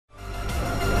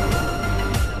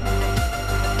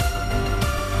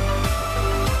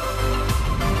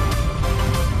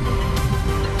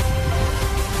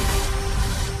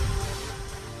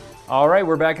All right,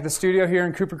 we're back at the studio here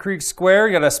in Cooper Creek Square.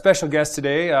 We got a special guest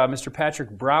today, Mr. Patrick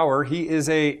Brower. He is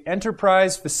a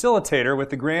enterprise facilitator with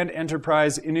the Grand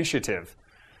Enterprise Initiative.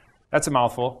 That's a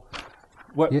mouthful.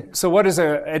 So what is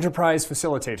an enterprise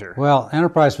facilitator? Well,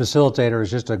 enterprise facilitator is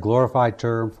just a glorified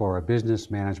term for a business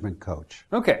management coach.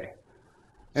 Okay.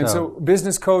 And so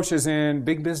business coach is in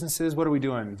big businesses? What are we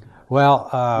doing? Well,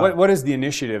 what is the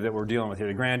initiative that we're dealing with here,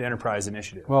 the Grand Enterprise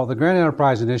Initiative? Well, the Grand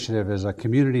Enterprise Initiative is a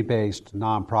community-based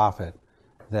nonprofit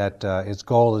that its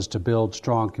goal is to build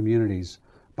strong communities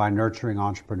by nurturing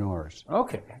entrepreneurs.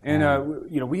 Okay. And,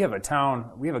 we have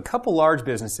a couple large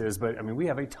businesses, but I mean, we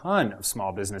have a ton of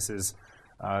small businesses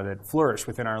that flourish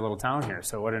within our little town here.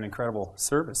 So what an incredible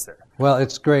service there. Well,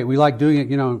 it's great. We like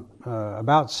doing it.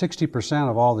 About 60%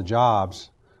 of all the jobs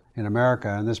in America,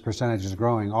 and this percentage is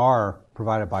growing, are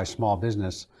provided by small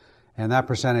business. And that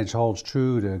percentage holds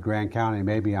true to Grand County,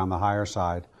 maybe on the higher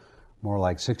side, more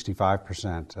like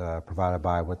 65% provided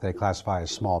by what they classify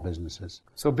as small businesses.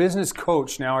 So business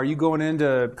coach, now are you going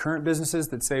into current businesses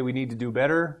that say we need to do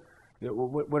better?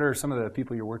 What are some of the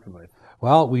people you're working with?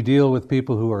 Well, we deal with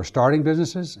people who are starting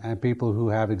businesses and people who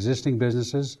have existing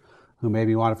businesses who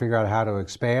maybe want to figure out how to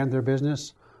expand their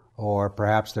business, or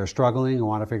perhaps they're struggling and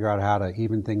want to figure out how to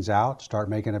even things out, start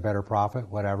making a better profit,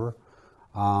 whatever.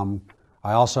 I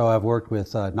also have worked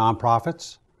with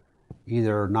nonprofits,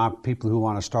 either people who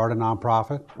want to start a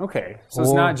nonprofit. Okay, so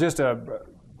it's not just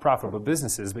profitable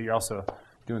businesses, but you're also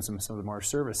doing some of the more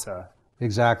service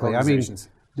exactly. organizations.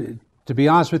 I mean, to be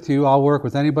honest with you, I'll work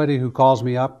with anybody who calls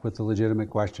me up with a legitimate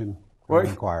question or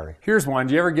inquiry. Here's one.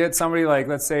 Do you ever get somebody like,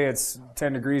 let's say it's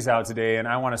 10 degrees out today and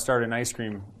I want to start an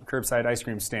curbside ice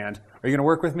cream stand. Are you going to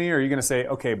work with me, or are you going to say,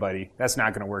 okay, buddy, that's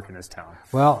not going to work in this town?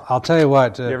 Well, I'll tell you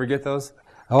what. Do you ever get those?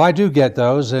 Oh, I do get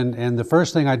those, and the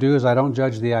first thing I do is I don't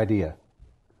judge the idea,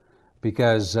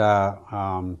 because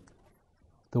the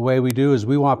way we do is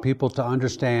we want people to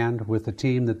understand with the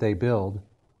team that they build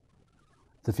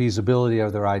the feasibility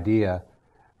of their idea.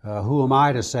 Who am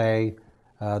I to say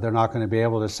they're not going to be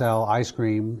able to sell ice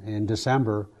cream in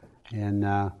December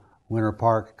in Winter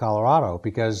Park, Colorado?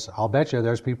 Because I'll bet you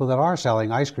there's people that are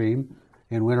selling ice cream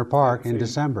in Winter Park in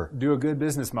December. Do a good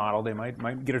business model, they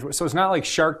might get it. So it's not like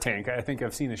Shark Tank. I think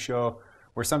I've seen a show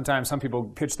where sometimes some people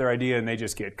pitch their idea and they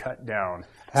just get cut down.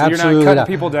 So Absolutely. You're not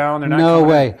cutting people down. They're not. No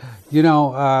way.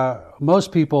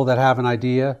 Most people that have an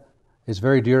idea is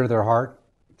very dear to their heart,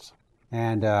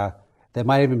 and they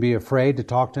might even be afraid to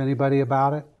talk to anybody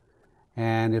about it.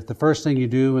 And if the first thing you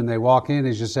do when they walk in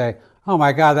is just say, "Oh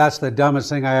my God, that's the dumbest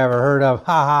thing I ever heard of,"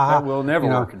 ha ha ha. That will never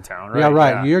work in town, right? Yeah,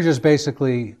 right. Yeah. You're just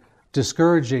basically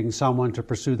discouraging someone to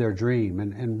pursue their dream.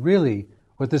 And really,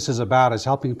 what this is about is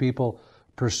helping people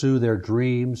pursue their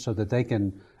dreams so that they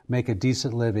can make a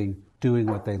decent living doing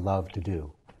what they love to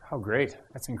do. How great.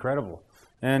 That's incredible.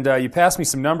 And you passed me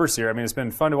some numbers here. I mean, it's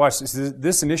been fun to watch.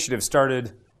 This initiative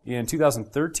started in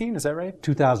 2013, is that right?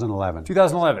 2011.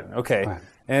 2011, okay. Right.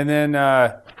 And then,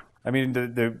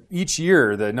 each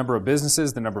year, the number of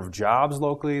businesses, the number of jobs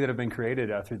locally that have been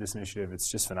created through this initiative, it's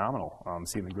just phenomenal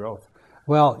seeing the growth.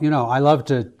 Well, I love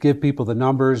to give people the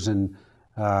numbers, and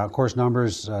of course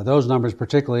those numbers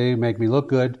particularly make me look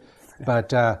good,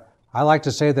 but I like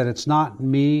to say that it's not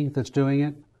me that's doing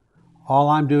it. All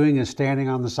I'm doing is standing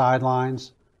on the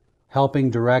sidelines, helping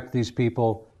direct these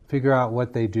people, figure out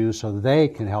what they do so they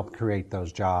can help create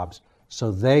those jobs,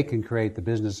 so they can create the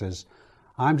businesses.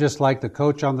 I'm just like the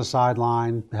coach on the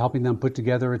sideline, helping them put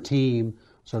together a team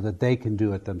so that they can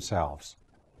do it themselves.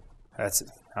 That's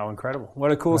how incredible.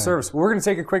 What a cool service. We're going to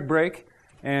take a quick break,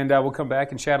 and we'll come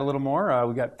back and chat a little more.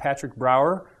 We got Patrick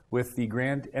Brower with the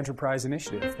Grand Enterprise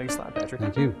Initiative. Thanks a lot, Patrick.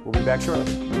 Thank you. We'll be back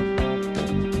shortly.